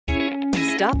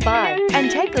Stop by and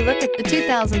take a look at the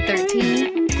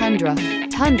 2013 Tundra.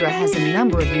 Tundra has a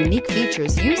number of unique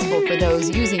features useful for those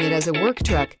using it as a work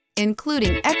truck,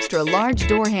 including extra large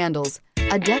door handles,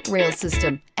 a deck rail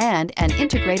system, and an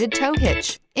integrated tow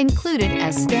hitch. Included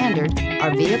as standard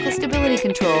are vehicle stability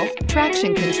control,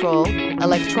 traction control,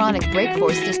 electronic brake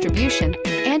force distribution,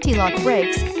 anti-lock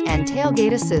brakes, and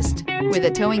tailgate assist. With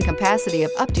a towing capacity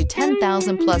of up to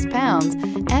 10,000 plus pounds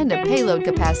and a payload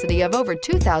capacity of over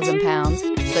 2,000 pounds,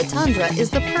 the Tundra is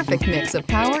the perfect mix of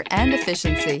power and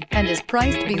efficiency and is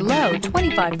priced below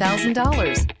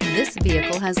 $25,000. This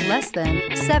vehicle has less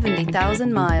than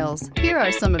 70,000 miles. Here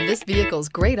are some of this vehicle's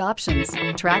great options: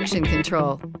 traction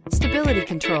control, stability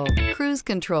control, cruise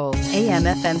control,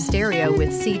 AM/FM stereo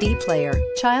with CD player,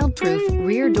 child-proof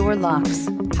rear door locks,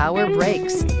 power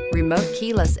brakes, remote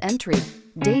keyless entry,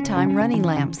 daytime running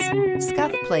lamps,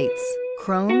 scuff plates,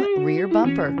 chrome rear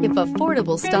bumper. If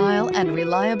affordable style and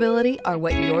reliability are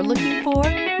what you're looking for,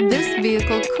 this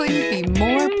vehicle couldn't be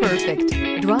more perfect.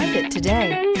 Drive it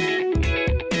today.